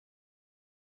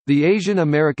The Asian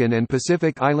American and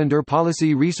Pacific Islander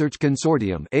Policy Research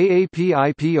Consortium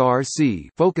 (AAPIPRC)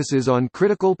 focuses on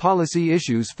critical policy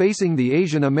issues facing the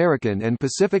Asian American and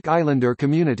Pacific Islander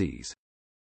communities.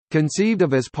 Conceived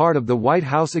of as part of the White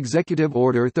House Executive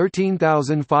Order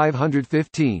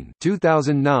 13515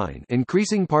 (2009)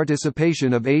 increasing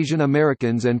participation of Asian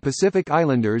Americans and Pacific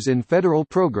Islanders in federal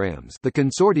programs, the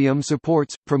consortium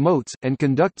supports, promotes, and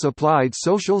conducts applied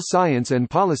social science and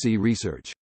policy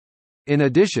research. In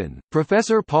addition,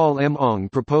 Professor Paul M. Ong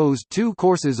proposed 2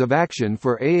 courses of action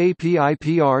for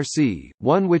AAPIPRC,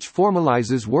 one which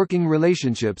formalizes working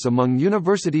relationships among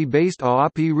university-based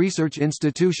AAPI research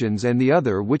institutions and the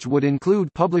other which would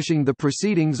include publishing the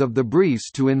proceedings of the briefs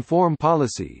to inform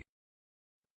policy.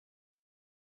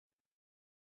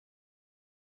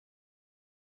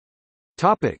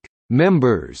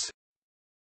 Members.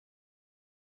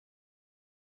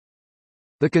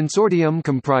 The consortium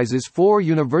comprises 4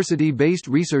 university-based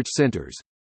research centers.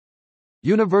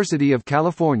 University of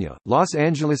California, Los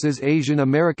Angeles's Asian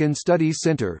American Studies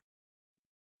Center.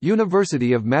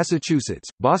 University of Massachusetts,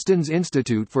 Boston's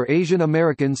Institute for Asian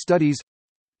American Studies.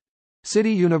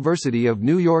 City University of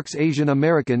New York's Asian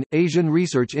American, Asian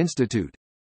Research Institute.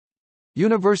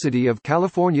 University of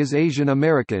California's Asian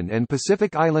American and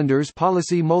Pacific Islanders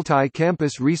Policy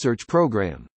Multi-Campus Research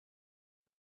Program.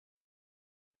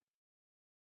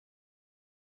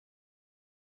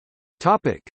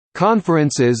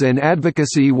 Conferences and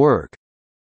advocacy work.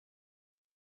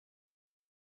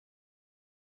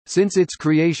 Since its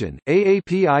creation,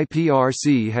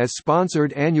 AAPIPRC has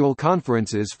sponsored annual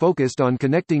conferences focused on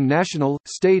connecting national,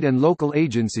 state and local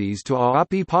agencies to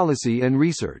AAPI policy and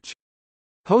research.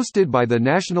 Hosted by the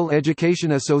National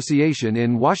Education Association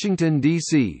in Washington,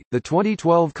 D.C., the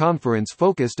 2012 conference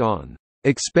focused on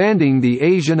expanding the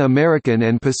Asian American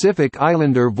and Pacific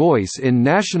Islander voice in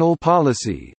national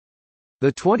policy.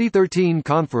 The 2013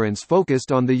 conference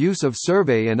focused on the use of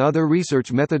survey and other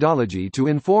research methodology to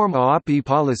inform AAPI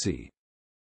policy.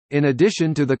 In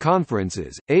addition to the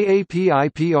conferences,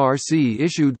 AAPIPRC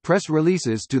issued press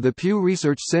releases to the Pew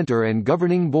Research Center and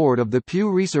Governing Board of the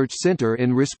Pew Research Center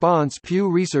in response Pew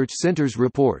Research Center's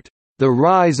report, "The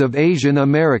Rise of Asian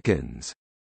Americans,"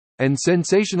 and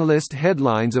sensationalist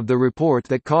headlines of the report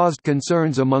that caused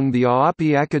concerns among the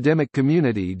AAPI academic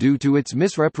community due to its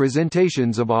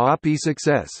misrepresentations of AAPI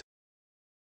success.